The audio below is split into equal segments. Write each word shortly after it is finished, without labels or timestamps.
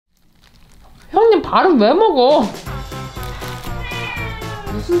형님 발은 왜 먹어?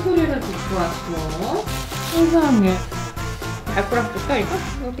 무슨 소리를 듣고 왔어? 세상에. 발가락 줄까 이거?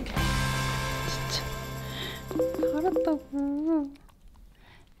 어떡해. 진짜 알았다고.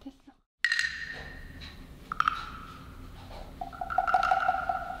 됐어.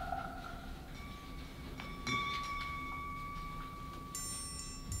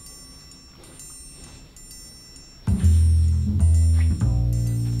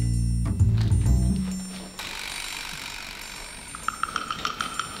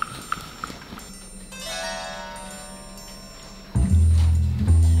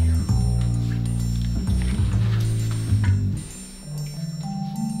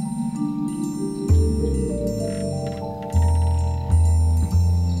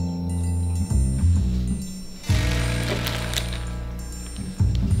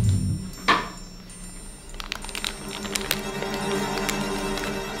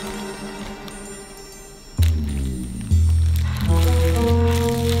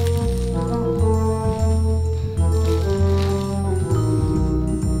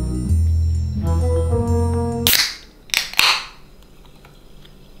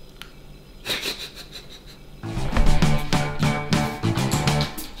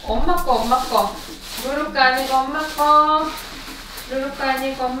 엄마 거. 루루카 아니고 엄마 거. 루루카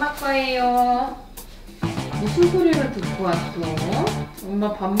아니고 엄마 거예요. 무슨 소리를 듣고 왔어?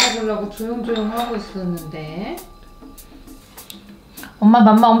 엄마 밥 먹으려고 조용조용 하고 있었는데. 엄마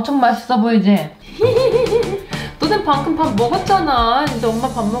맘마 엄청 맛있어 보이지? 너네 방금 밥 먹었잖아. 이제 엄마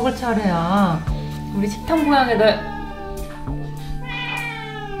밥 먹을 차례야. 우리 식탐 고양이들.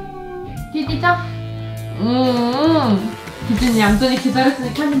 디디자? 디디는 얌전히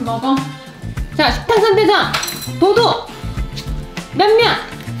기다렸으니까 한 입 먹어. 자, 식탐 선대장! 도도! 면면!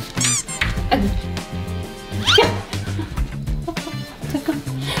 아이고. 야! 잠깐.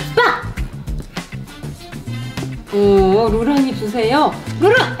 빠! 오, 루랑이 주세요.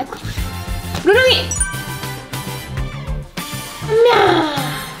 루랑! 아이고. 루랑이! 면!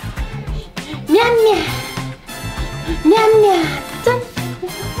 면면! 면면! 짠!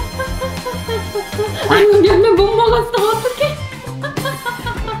 아니, 면면 못 먹었어. 어떡해?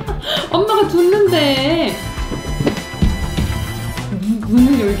 엄마가 줬는데.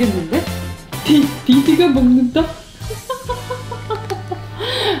 문을 열겠는데? 디디가 먹는다?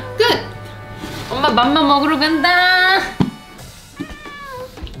 끝! 엄마 맘마 먹으러 간다.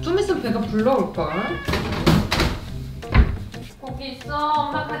 좀 있으면 배가 불러올걸. 고기 있어.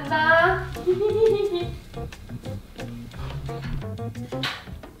 엄마 간다.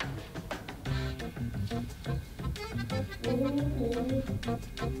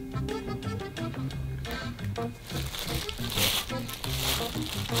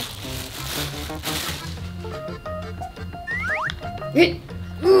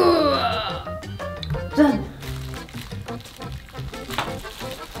 우와. 짠.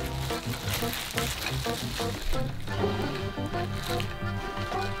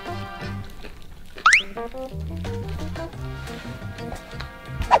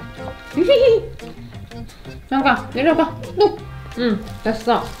 잠깐 내려가. 뚝.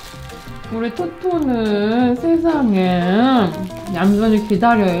 됐어. 우리 토토는 세상에 얌전히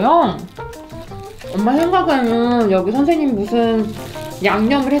기다려요. 엄마 생각에는 여기 선생님 무슨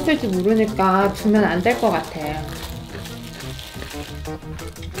양념을 했을지 모르니까 주면 안 될 것 같아.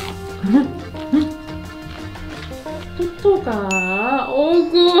 토토가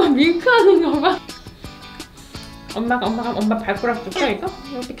어구 윙크하는 거 봐. 엄마 발가락 줄까 이거?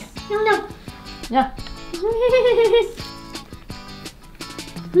 이렇게 냥냥. 야.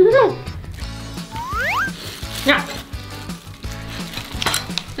 야.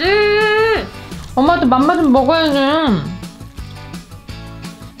 엄마도 맘마 좀 먹어야지.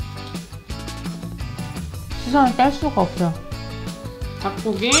 시선을 뗄 수가 없어.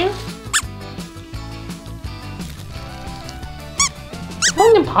 닭고기.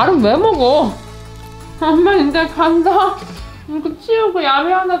 형님 발은 왜 먹어? 엄마 이제 간다. 이거 치우고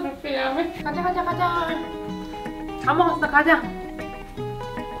야매 하나 줄게. 야매. 가자. 다 먹었어. 가자.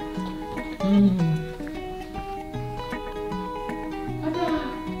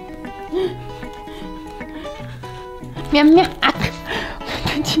 면면. 아,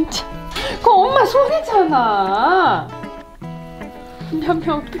 진짜. 그거 엄마 손이잖아. 면면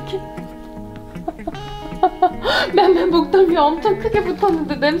어떡해. 면면 목덜미 엄청 크게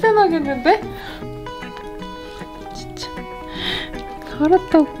붙었는데 냄새 나겠는데? 진짜.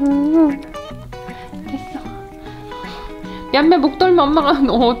 알았다고. 됐어. 면면 목덜미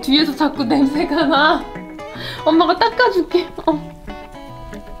엄마가 뒤에서 자꾸 냄새가 나. 엄마가 닦아줄게.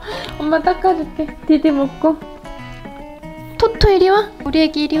 엄마 닦아줄게. 디디 먹고. 토토. 토토 이리 와. 우리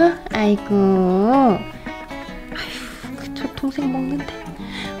애기 이리 와. 아이고. 아휴, 그저 동생 먹는데.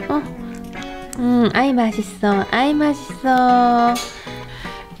 아이 맛있어. 아이 맛있어.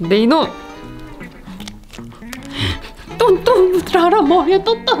 네 이놈. 또 라라 머리에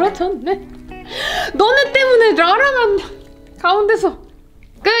또 떨어졌네. 너네 때문에 라라가 가운데서